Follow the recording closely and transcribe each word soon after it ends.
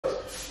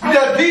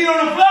beat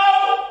on the floor?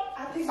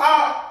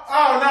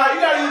 Oh, no, you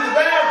gotta use the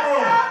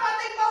bathroom. I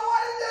think my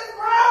water just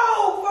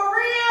broke, for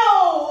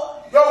real.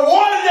 Your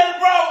water just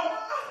broke.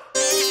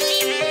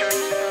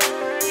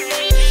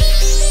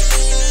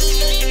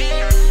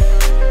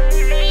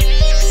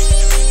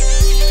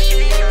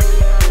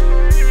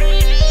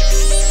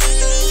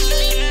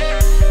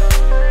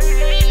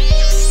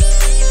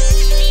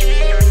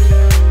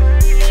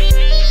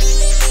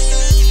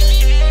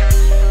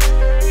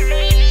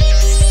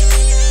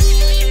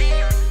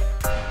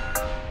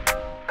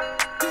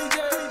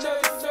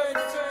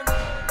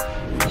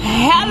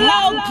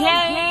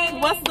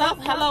 What's up?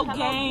 Hello,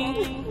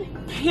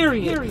 gang.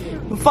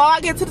 Period. Before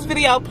I get to this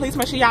video, please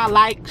make sure y'all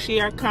like,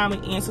 share,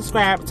 comment, and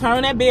subscribe.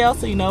 Turn that bell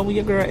so you know when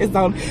your girl is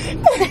on. Turn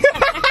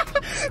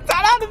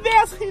on the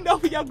bell so you know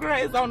when your girl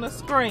is on the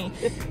screen.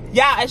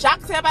 Y'all, as y'all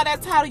can tell by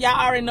that title, y'all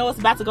already know it's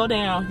about to go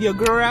down. Your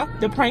girl,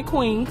 the prank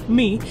queen,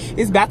 me,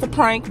 is about to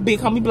prank Big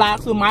Homie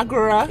Blocks with my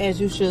girl. As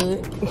you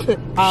should.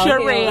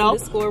 Sherelle.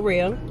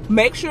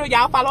 Make sure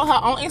y'all follow her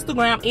on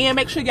Instagram and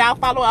make sure y'all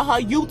follow her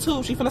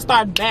YouTube. She finna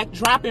start back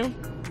dropping.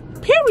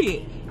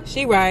 Period.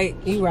 She right.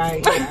 You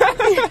right.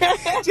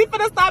 She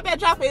finna start back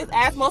dropping.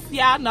 As most of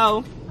y'all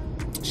know,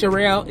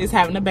 Sherelle is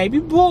having a baby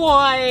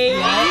boy.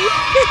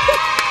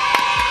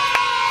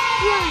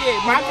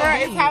 Period. My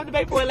girl is having a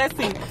baby boy. Let's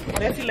see.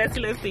 Let's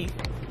see.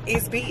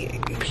 It's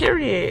big.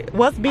 Period.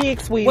 What's big,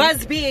 sweetie?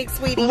 What's big,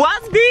 sweetie?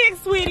 What's big,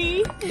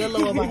 sweetie? The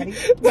lower body.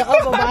 The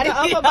upper body. The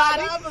upper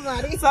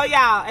body. So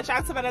y'all, at y'all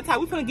about that time,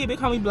 we finna get Big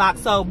Homie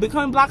Blocks. So Big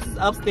Homie Blocks is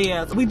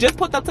upstairs. We just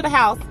put up to the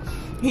house.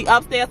 He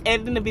upstairs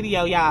editing the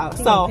video, y'all.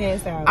 So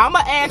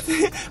I'ma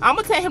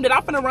tell him that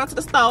I'm finna run to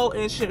the store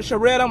and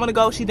Sherelle don't wanna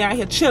go. She down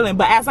here chilling.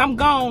 But as I'm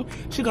gone,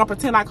 she gonna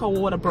pretend like her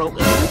water broke.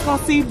 And we're just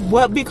gonna see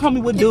what Big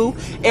Homie would do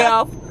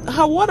if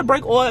her water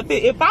break, or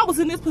if I was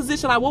in this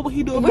position, like what would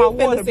he do if my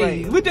water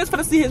break? We just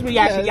finna see his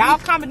reaction. Y'all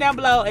comment down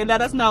below and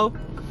let us know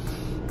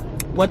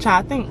what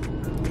y'all think.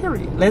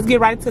 Period. Let's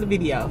get right into the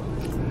video.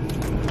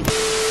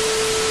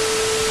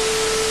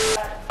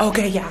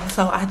 Okay, y'all.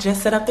 So I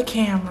just set up the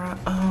camera.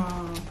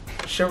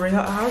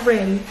 Sherelle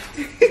already.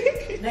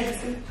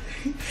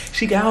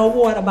 She got her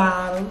water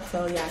bottle.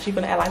 So yeah, she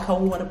finna act like her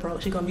water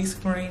broke. She gonna be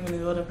screaming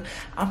and whatever.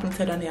 I'm finna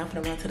tell her now I'm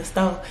finna run to the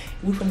store.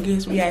 We finna get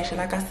his reaction.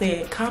 Like I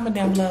said, comment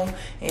down below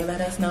and let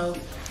us know.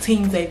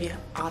 Team Xavier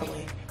all the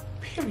way.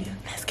 Period.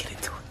 Let's get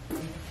into it.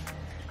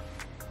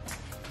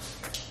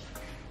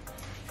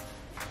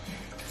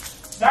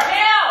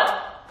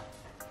 Darnell!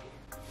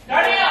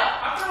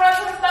 I'm gonna run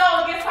to the store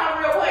and get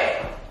something real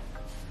quick.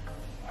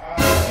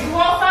 You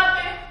want something?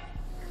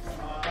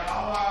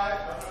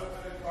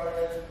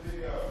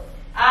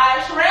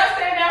 Alright, Sherelle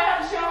staying down here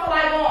because she don't feel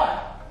like going.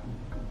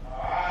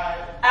 Alright,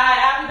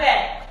 I'll be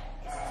back.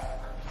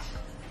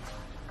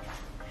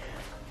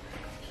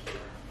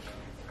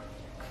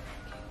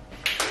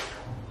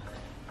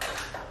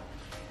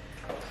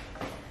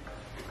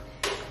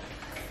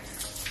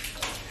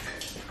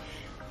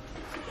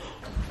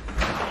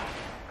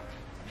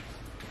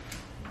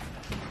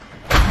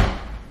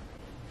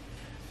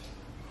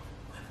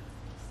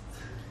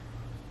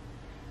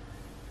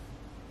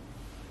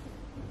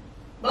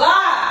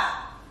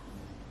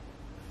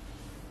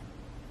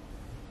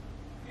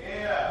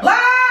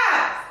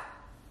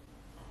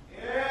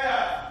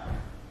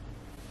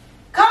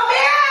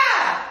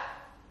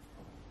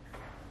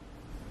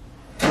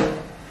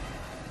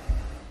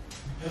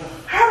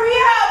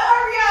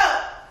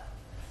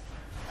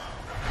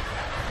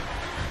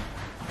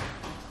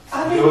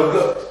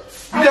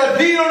 You just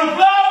beat on the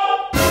floor?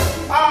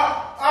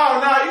 Oh,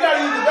 no, you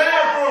gotta use the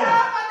bathroom. I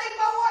think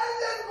my water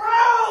just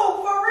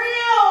broke, for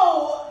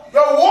real.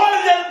 Your water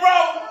just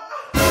broke.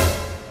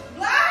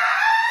 What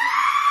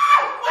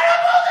am I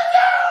supposed to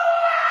do?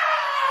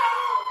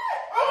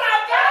 Oh my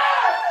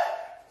God!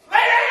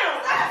 Lay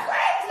down!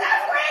 Stop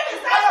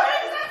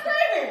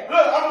screaming.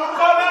 Look, I'm gonna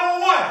call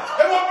 911.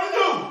 That's what I'm gonna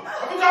do.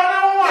 I'm gonna call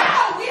 911.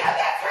 No, we don't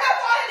get trap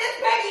water. This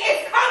baby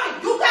is coming.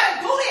 You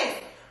gotta do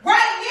this. Right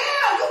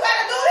now, you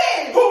gotta do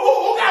this. Who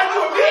gotta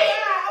do it, me?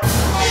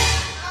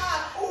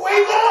 Where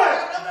you going?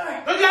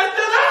 Don't you gotta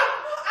still up?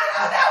 I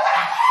don't know what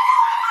I can do.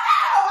 I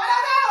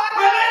don't know.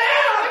 Well, lay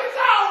down. Let me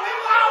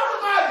call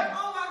somebody.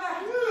 Oh my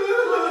God.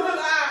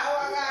 Oh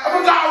my God. I'm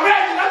gonna call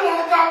Reggie. That's what I'm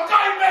gonna call.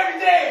 Call your baby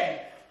daddy.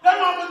 That's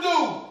what I'm gonna do.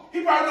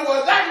 He probably know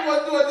exactly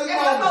what to do at this If I'm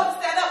moment. supposed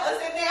to stand up and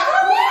sit there,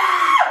 hurry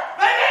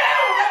up. Lay down.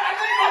 I think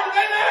you're supposed to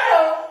lay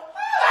down.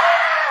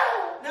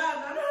 No.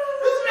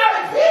 You smell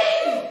like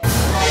pee.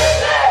 What is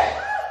that?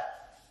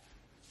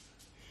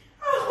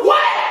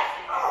 What?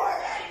 Oh my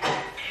God.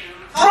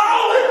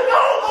 Bro, it's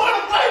not going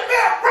to play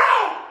fair, bro.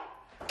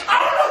 I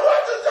don't know what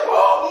to do.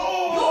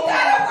 You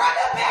gotta run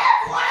the bad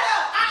water.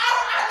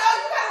 I know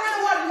you gotta run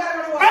the water.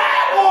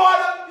 Bad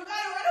water. You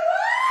gotta run the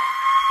water.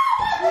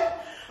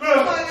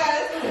 Oh my God,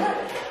 it's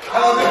I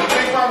don't think the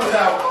Big Mama's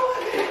house.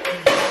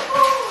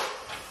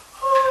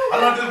 I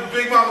don't think the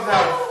Big Mama's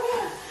house.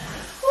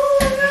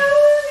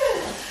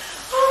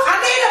 I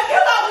need a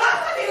pillow. I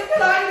need a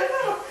pillow.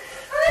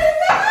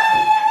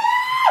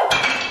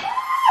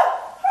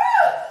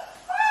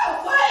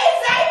 What is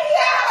that?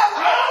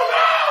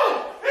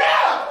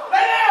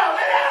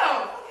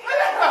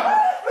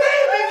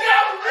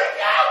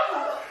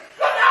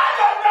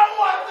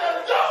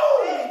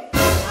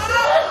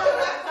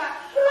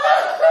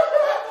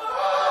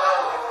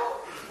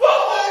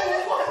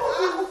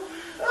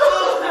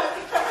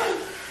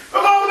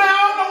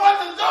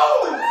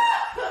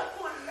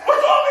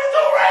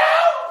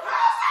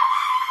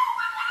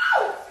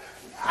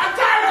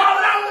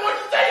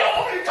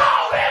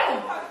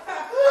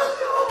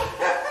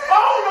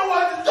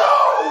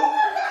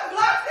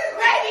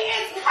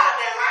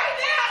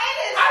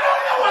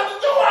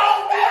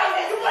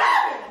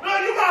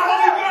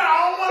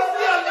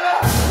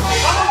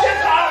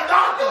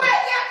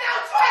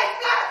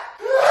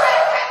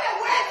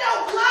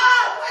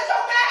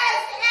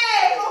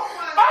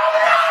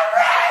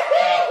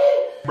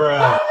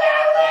 Bruh.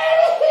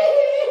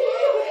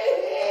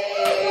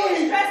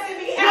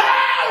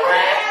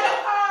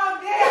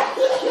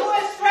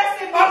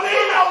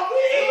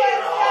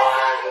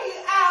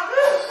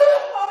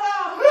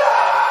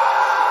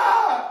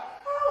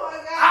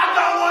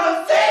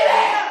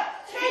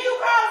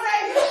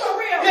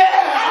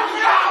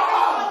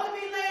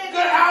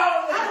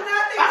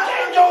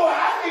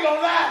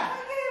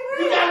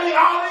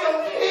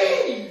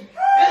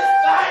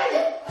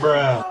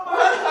 Bruh.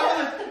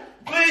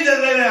 Please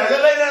just lay down.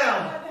 Just lay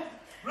down.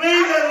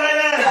 Please just lay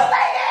down. You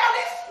lay down.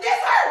 This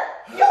hurt.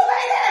 You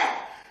lay down.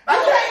 You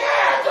lay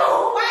down.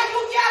 Why are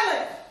you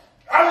yelling?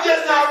 I'm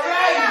just not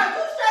ready.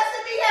 You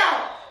stressing me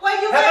out. Why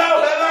you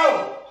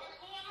Hello.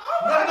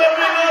 Look,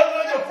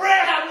 your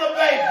friend having a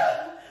baby.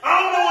 I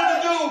don't know what to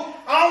do.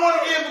 I don't want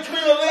to get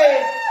between the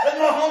legs. That's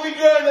my homie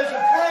girl. That's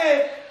your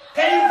friend.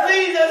 Can you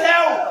please just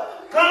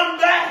help? Come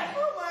back.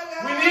 Oh my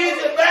God. We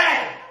need you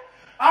back.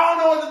 I don't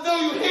know what to do.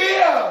 You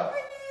here?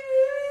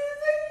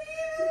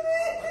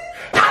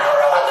 I don't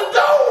know what to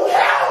do.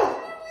 Help!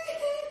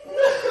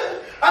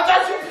 I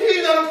thought you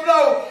peed on the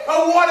floor.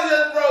 Her water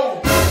just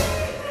broke.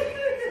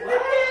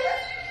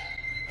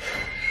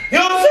 You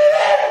don't see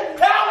that?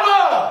 Help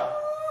her!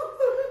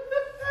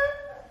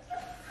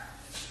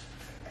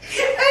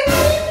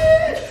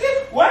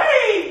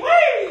 Wait.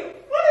 What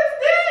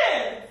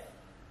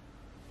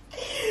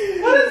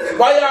is this?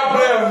 Why y'all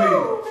playing with me?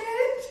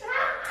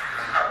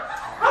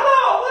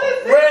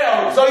 Real,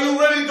 so you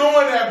really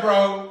doing that,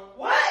 bro?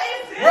 What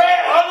is this?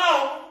 Real, hold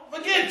on.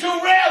 Forget too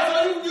real, so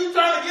you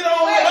trying to get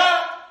on with her?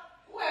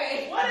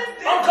 Wait, what is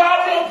this? I'm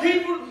calling on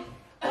people.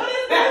 What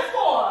is this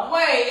for?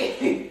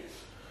 Wait.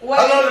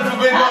 I know this is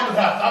Big Mama's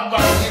house. I'm about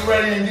to get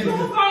ready and get You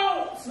this.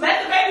 gonna let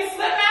the baby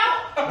slip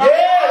out?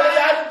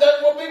 Yeah,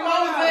 that's what Big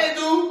Mama said,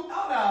 dude.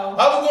 Oh no.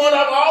 I was going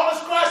up all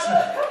the scratching.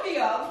 Help me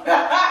up.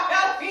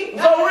 Help me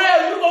So up.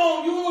 real,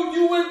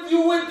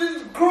 you with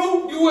this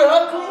crew? You with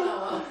her crew?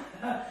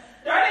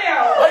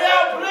 Darnell. Why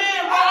y'all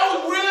playing, bro? I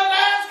was real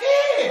ass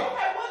scared.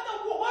 Okay,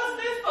 what's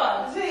this for?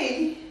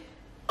 Gee.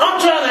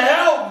 I'm trying to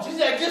help. She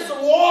said, get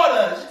some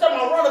water. She talking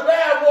about run a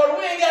bath water.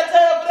 We ain't got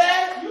time for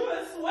that. You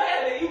is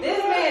sweating. This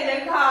man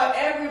done called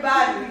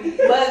everybody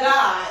but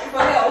God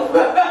for help.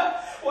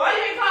 Why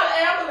you ain't call the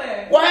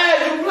ambulance? Why are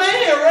you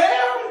playing,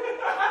 Real?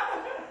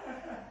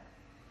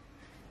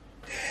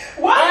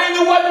 Why? I ain't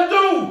know what to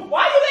do.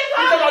 Why you ain't You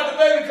call? talking about the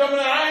baby coming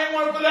out. I ain't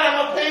want to put that in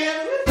my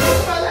pants.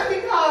 Let me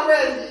call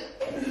Reggie.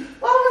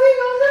 What was he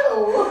gonna do?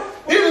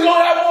 He was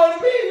going to have more than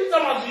me. You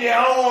talking about, yeah,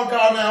 I don't want to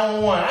call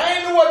 911. I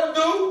ain't know what to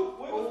do.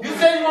 You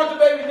said you want the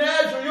baby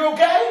natural. You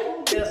okay?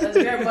 It's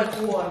very much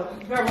water.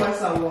 Very much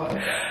so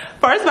water.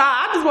 First of all,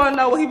 I just want to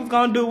know what he was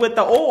going to do with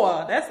the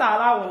oil. That's all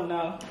I want to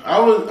know.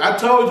 I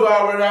told you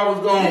already I was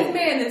This going.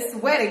 man is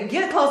sweating.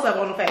 Get a close up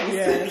on the face.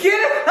 Yes. Get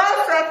a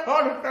close up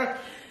on the face.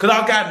 Because I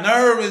got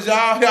nervous,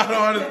 y'all. Y'all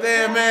don't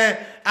understand, man.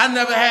 I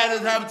never had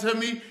this happen to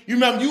me. You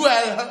remember you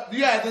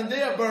had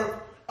Zendaya birth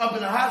up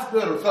in the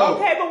hospital. So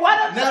Okay, but what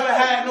if... never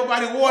had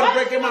nobody water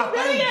breaking my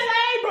really face. in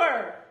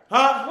labor?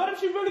 Huh? What if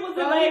she really was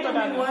in labor?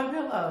 One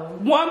pillow.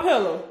 One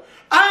pillow.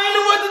 I ain't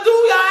know what to do,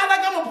 y'all. Act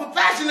like I'm a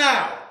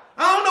professional. I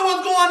don't know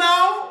what's going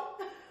on.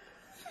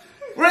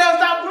 Real,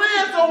 stop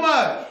playing so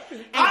much.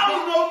 I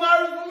was no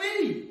nervous for me.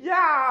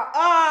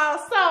 Yeah,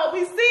 so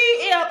we see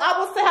if I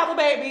was to have a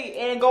baby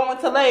and go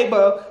into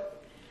labor.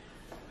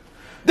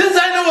 This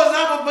ain't no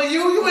example for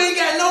you. You ain't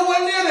got nowhere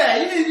near that.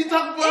 You need to be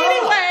talking about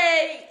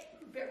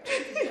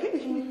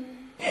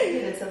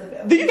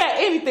Anyway, do you got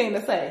anything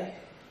to say?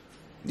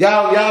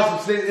 Y'all some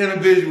sick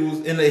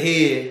individuals in the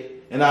head,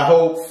 and I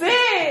hope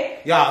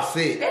Sick. y'all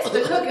sick. That's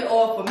the cooking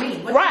oil for me.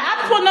 What Right,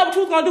 I just want to know what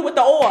you was going to do with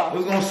the oil. It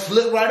was gonna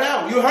slip right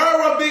out. You heard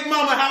what Big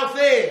Mama House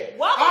said.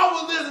 What? I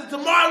was listening to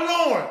Martin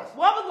Lawrence.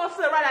 What was going to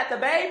slip right at the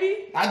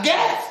baby? I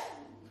guess.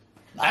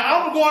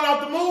 I was going out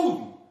the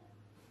movie.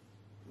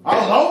 I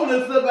was hoping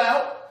to slip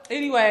out.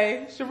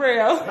 Anyway,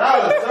 Sherelle.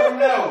 That was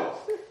something else.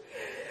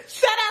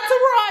 Shout out to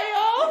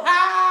Royal.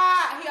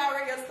 He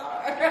already a star.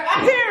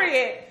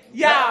 Period.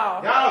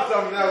 Y'all. Y'all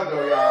something else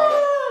though, y'all.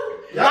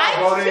 Like,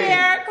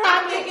 share, I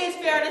comment. think it's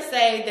fair to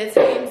say that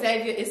Team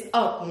Xavier is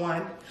up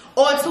 1,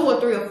 or 2, or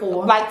 3, or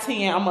 4. Like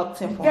 10. I'm up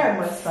 10 points. Very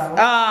much so.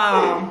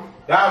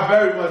 Y'all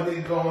very much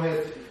need to go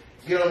ahead.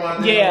 Get on my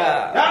nerves.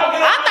 Yeah. Y'all get on I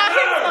my thought he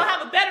was nerves. going to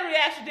have a better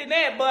reaction than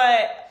that,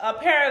 but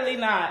apparently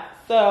not.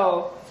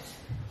 So.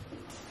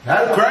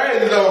 That's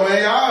crazy though,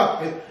 man.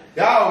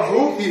 Y'all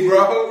goofy,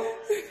 bro.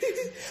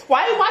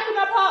 Why you wiping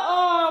up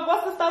her,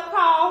 what's the stuff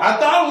called? I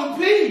thought it was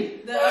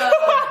pee. I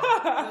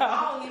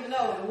don't even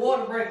know. The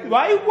water breakage.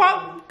 Why you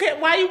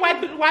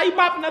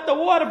mopping up the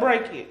water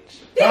breakage?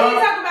 Then you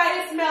talk about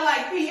it smell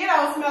like pee. It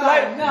don't smell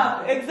like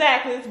nothing.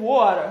 Exactly, it's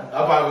water.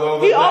 I'm about to go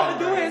over He there,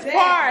 overdo man. his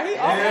part. He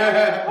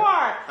overdo his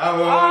part. I'm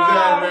over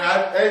there,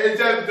 man. It's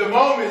just the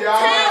moment, y'all.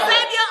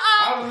 Xavier,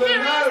 I was a little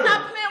nervous.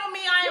 stop playing with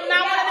me. I am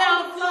not one of them.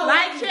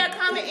 Like, share,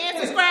 comment, and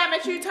subscribe.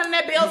 Make sure you turn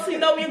that bell so you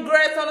know when your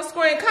girls on the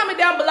screen. Comment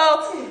down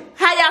below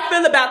how y'all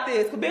feel about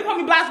this. Cause Big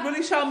Homie Blocks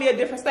really showed me a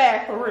different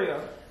side for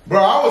real. Bro,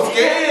 I was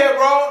scared,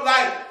 bro.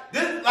 Like,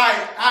 this like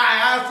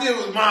I see it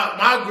was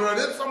my girl.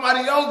 This is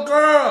somebody else's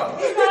girl.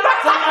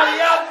 Somebody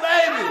else,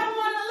 baby.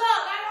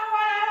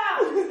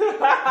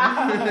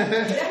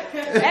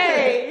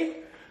 Hey.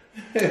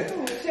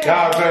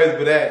 Y'all crazy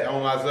for that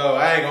on my soul.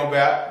 I ain't gonna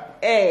back.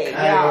 Hey,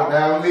 I'm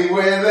gonna leave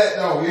where it's at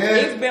though, yeah?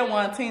 It's been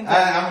one team.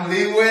 I'm gonna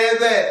leave where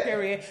it's at.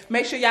 Period.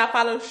 Make sure y'all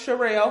follow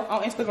Sherelle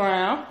on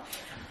Instagram.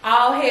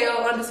 All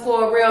hell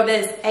 _ real.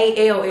 That's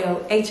ALLHAIL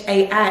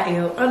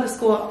 _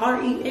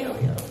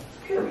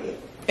 RELL.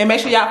 And make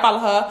sure y'all follow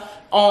her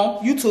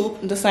on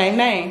YouTube, the same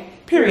name.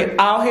 Period.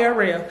 All hair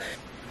real.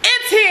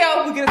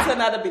 Until we get into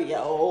another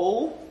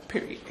video.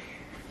 Period.